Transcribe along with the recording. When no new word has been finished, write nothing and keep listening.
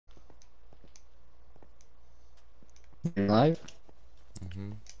You're live?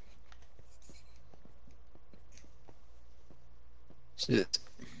 Mm-hmm. Shit.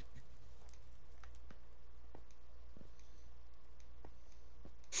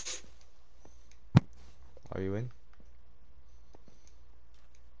 Are you in?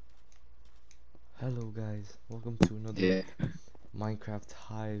 Hello guys, welcome to another Yeah. Minecraft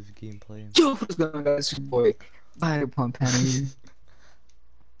Hive gameplay. Yo, what's going on, guys? It's your boy, Viatic Pompano here.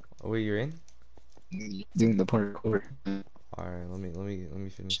 Oh wait, you're in? Doing the parkour. Alright, let me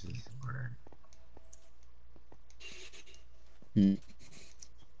finish this. Hmm.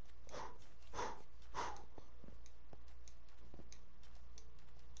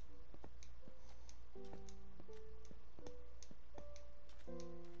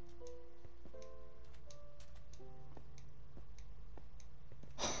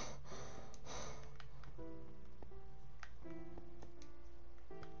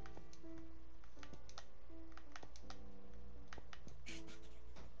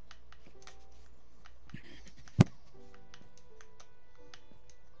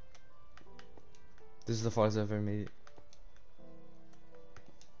 This is the farthest I've ever made it.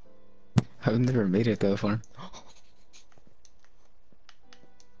 I've never made it that far.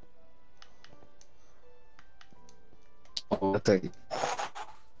 Oh, that's like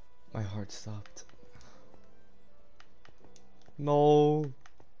My heart stopped. No.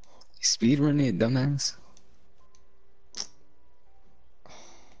 speedrunning it, dumbass.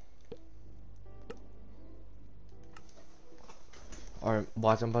 Alright,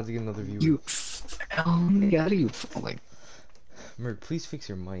 watch, I'm about to get another viewer. You fell, nigga. How do you fall like Merc, please fix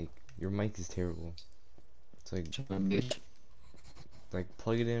your mic. Your mic is terrible. It's a bitch? like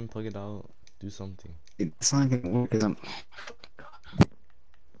plug it in, plug it out, do something. It's not gonna work because I'm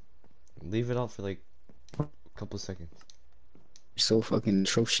Leave it out for like a couple seconds. so fucking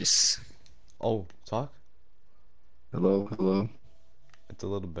atrocious. Oh, talk? Hello, hello. It's a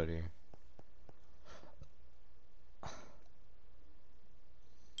little better.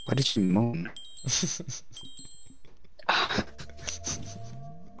 Why did you moan?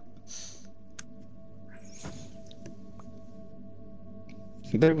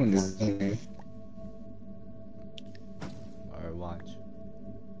 You better win this game. Alright, watch.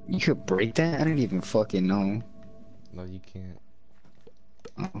 You could break that? I didn't even fucking know. No, you can't.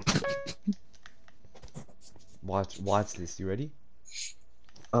 Oh, Watch this. You ready?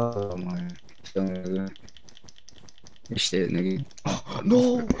 oh my god. Shit, nigga.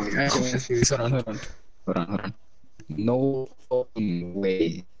 No! Actually, let's do this. Hold on. No fucking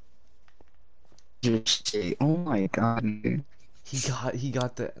way. Just shit. Oh my god, nigga. He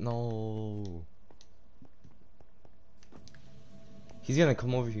got the no. He's gonna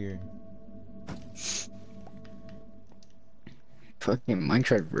come over here. Fucking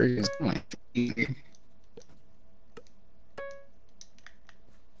Minecraft versions. Oh my.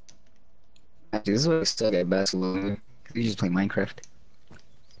 Actually, this is why I suck at basketball. You just play Minecraft.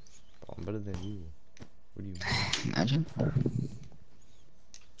 Oh, I'm better than you. What do you mean? Imagine.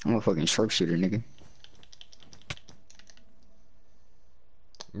 I'm a fucking sharpshooter, nigga.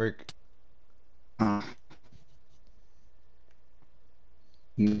 Merc, Uh,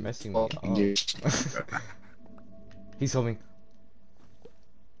 you're messing me up. He's coming.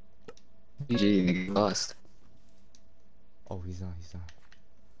 GG, nigga, lost. Oh, he's not. He's not.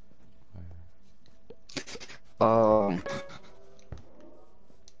 Oh,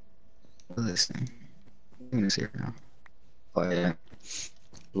 what is this thing? I'm gonna see it now. Oh yeah.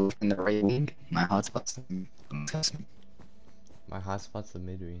 Look in the right wing. My hotspot's testing. My hotspot's the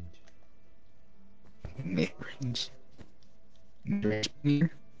mid range. Mid range. Mid range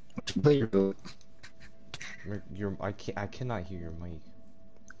here. What's your player build? Merc, I cannot hear your mic.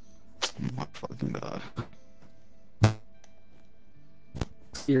 Oh my fucking god.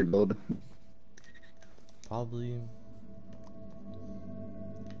 Your build. Probably.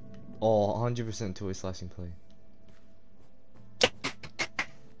 Oh, 100% two-way slashing play.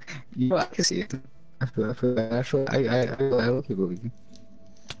 You I can see it. I look at you.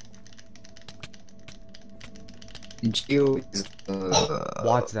 Geo is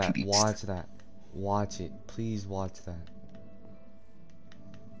Watch that. beast. Watch that. Watch it. Please watch that.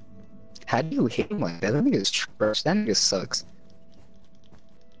 How do you hit him like that? That nigga's trash. That nigga sucks.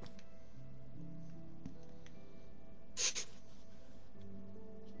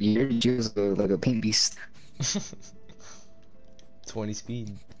 Your Geo's like a paint beast. 20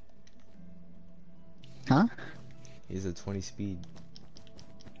 speed. Huh? He's a 20 speed.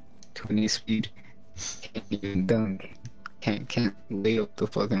 20 speed. Can't even dunk. Can't lay up the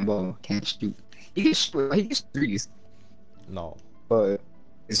fucking ball. Can't shoot. He can shoot. He can shoot threes, No. but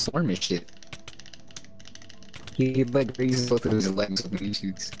his form is shit. he like raises both of his legs when he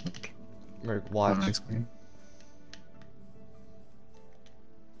shoots. Like, Merc, I don't know how to watch. explain.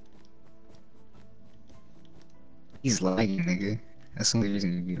 He's lagging, nigga. That's the only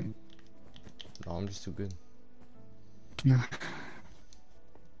reason you beat him. No, I'm just too good. No.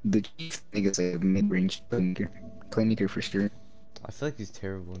 The chief nigga's a mid-range playmaker. Playmaker for sure. I feel like he's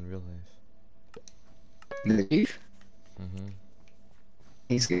terrible in real life. The chief? Mm-hmm.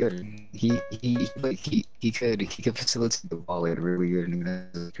 He's good. He could facilitate the ball like really good, and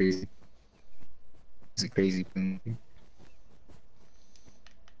that's crazy. He's a crazy playmaker.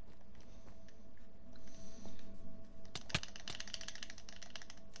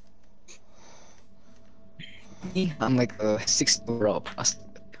 Me, I'm like a 6th overall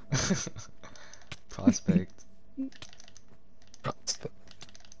Prospect. prospect.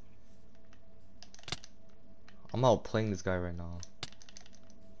 I'm out playing this guy right now.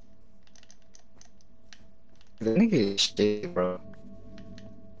 The nigga is shit, bro.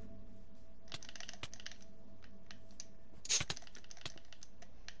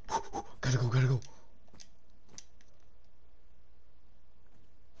 Gotta go, gotta go.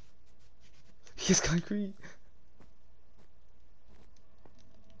 He has concrete.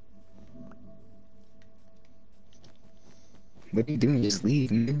 What are you doing? Just leave,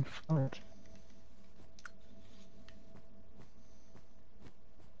 nigga. Fuck.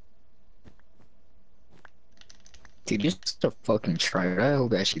 Dude, you're just a fucking tryhard. I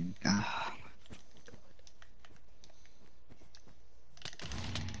hope I should.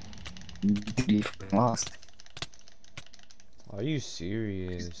 Dude, you fucking lost. Are you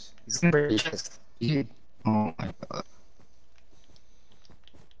serious? He's gonna break your chest. Yeah. Oh my god.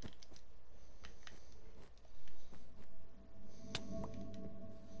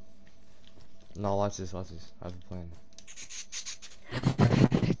 No, watch this, watch this. I have a plan.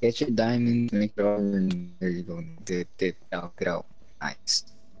 Get your diamond, make it over, and there you go. Get out, get out. Nice.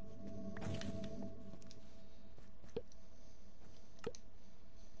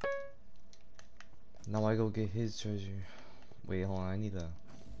 Now I go get his treasure. Wait, hold on, I need a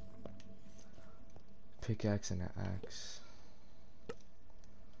pickaxe and an axe.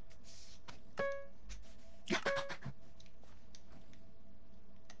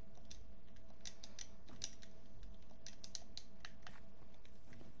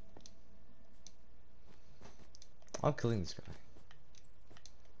 I'm killing this guy.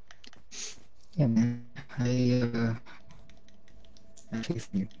 Yeah, man. I have faith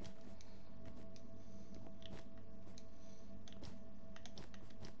in you.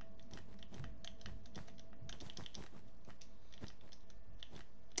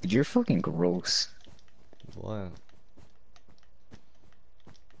 Dude, you're fucking gross. What?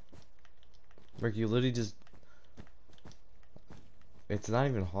 Rick, you literally just... It's not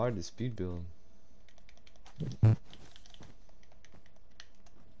even hard to speed build.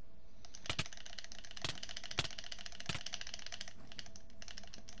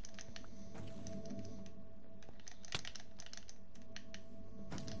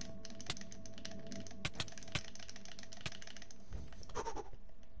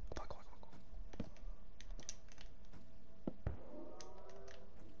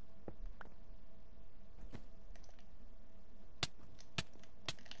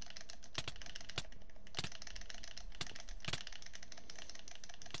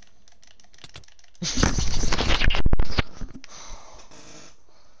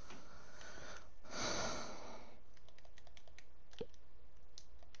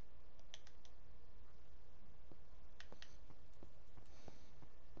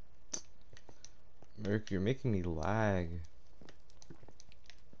 Merc, you're making me lag.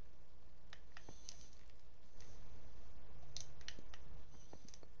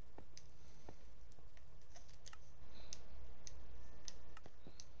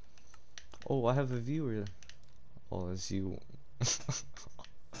 Oh, I have a viewer. Oh, it's you.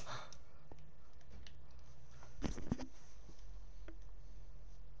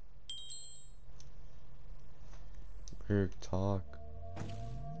 Merc, talk.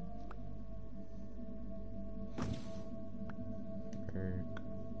 Merc.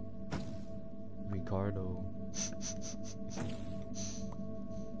 Ricardo.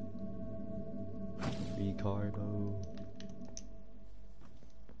 Ricardo.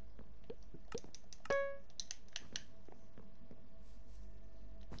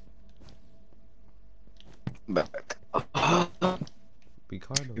 But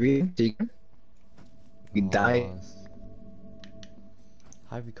Ricardo. we Oh, I die. lost.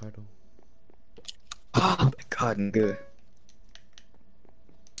 Hi, Ricardo. Oh my god, nigga.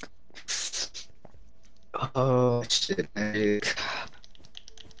 Oh shit, man.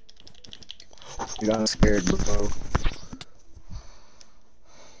 I'm scared, bro.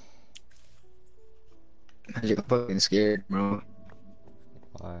 Magic, I'm fucking scared, bro.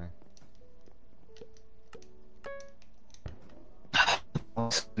 Why?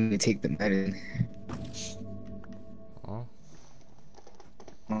 Also, let me take the medicine. Huh?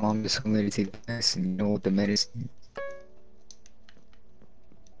 My mom just told me to take the medicine. You know what the medicine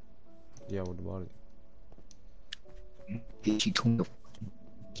Yeah, what about it? is? She told me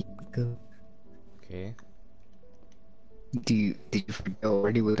to go. Okay. Did you forget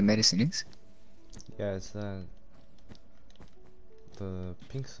already what the medicine is? Yeah, it's that the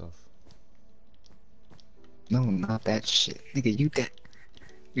pink stuff. No, not that shit. Nigga, you that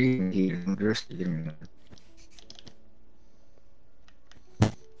you're even here. You're scared.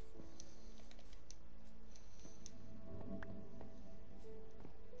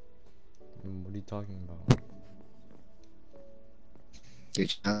 What are you talking about?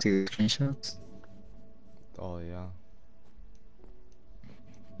 Did you not see the screenshots? Oh yeah.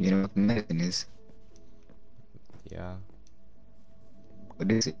 You know what the medicine is? Yeah.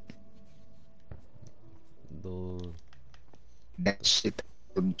 What is it? The That shit,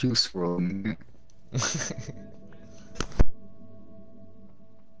 the juice roll, nigga.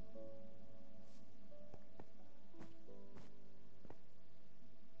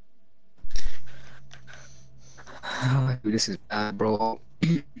 Oh, dude, this is bad, bro.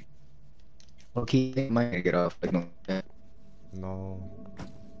 Okay, I might get off. Like, no, No.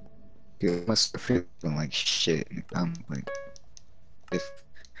 dude, I must feel like shit. I'm like, if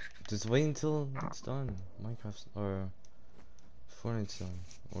Just wait until it's done. Minecraft's or Fortnite's done.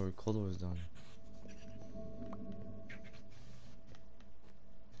 Or Cold War's done.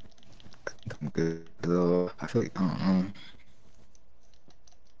 I'm good though. I feel like I don't know.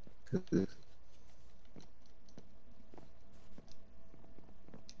 'Cause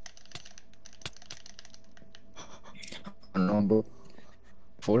I don't know, bro.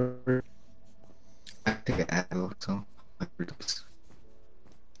 For I take an Advil, so I overdose.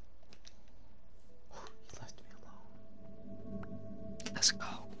 He left me alone. Let's go.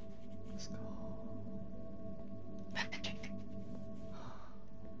 Let's go. Magic,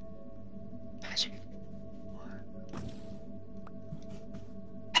 magic,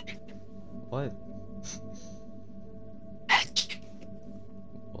 What? magic,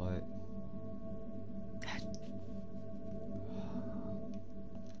 What? magic.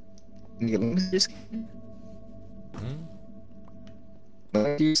 Nigga, let me see your skin. Hmm? Let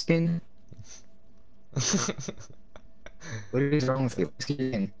me see your skin. What is wrong with you? Let's see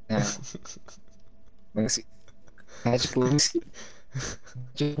your skin now. Let me see. Magic, let me see.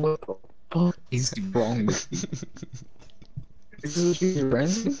 Magic, what the fuck is wrong with you? Is this what you're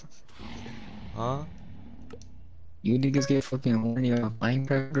friends with? Huh? You niggas get fucking horny off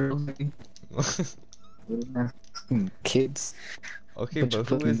Minecraft girls? Kids, Okay, bunch but of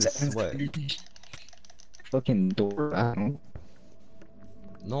who is fucking this seventh sweat? graders, fucking door. I don't know.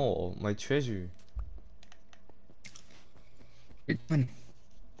 No, my treasure. You're doing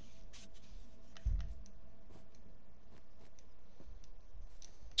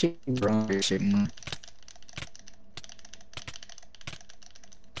shit wrong with your shit, man.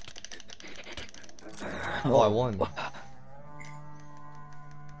 Oh, I Oh, won.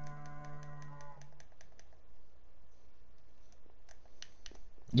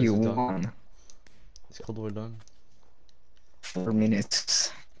 Is you it done? won. Is Cold War done? 4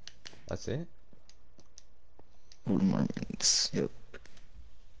 minutes. That's it? 4 more minutes. Yep.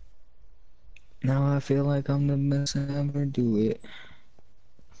 Now I feel like I'm the best to ever do it.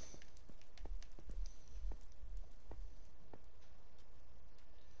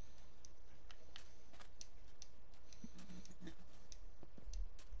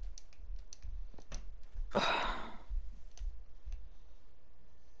 I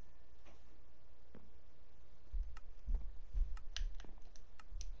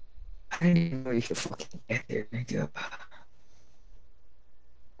didn't even know you could fucking get there, nigga.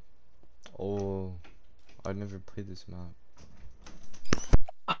 Oh, I never played this map.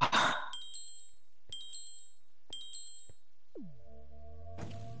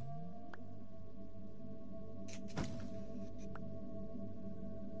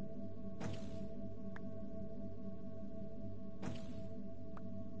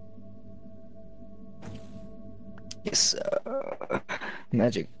 Yes,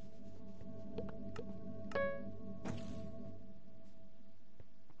 magic.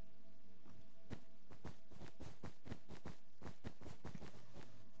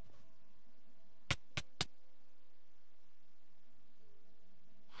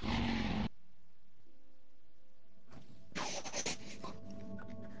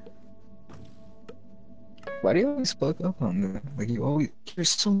 Why do you always fuck up on that? Like you always, you're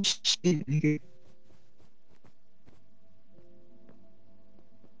so shit, nigga.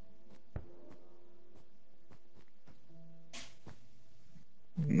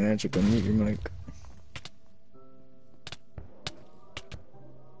 Magical, mute your mic.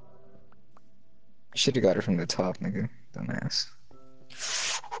 Should have got it from the top, nigga. Dumbass.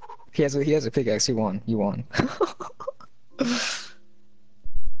 He has a pickaxe. You won. You won.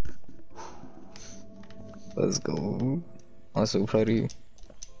 Let's go. I'm so proud of you.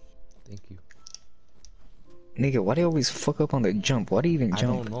 Thank you. Nigga, why do you always fuck up on the jump? Why do you even I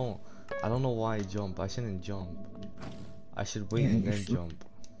jump? don't know. I don't know why I jump. I shouldn't jump. I should wait Yeah, and you then jump.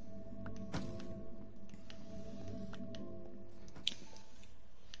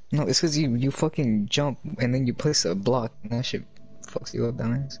 No, it's cause you fucking jump and then you place a block and that shit fucks you up,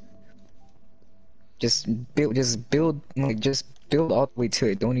 dumbass. Just build all the way to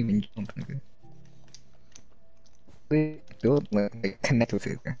it. Don't even jump, nigga. Build, like connect with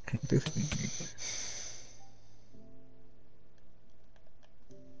it, bro. Connect with it, nigga.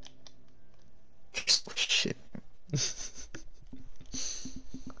 Shit.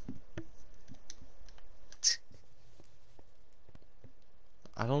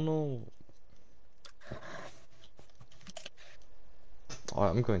 I don't know.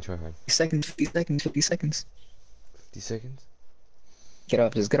 Alright, I'm going to try hard. 50 seconds, 50 seconds, 50 seconds. 50 seconds? Get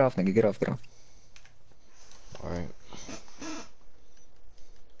off, just get off, nigga. Get off, get off. Alright.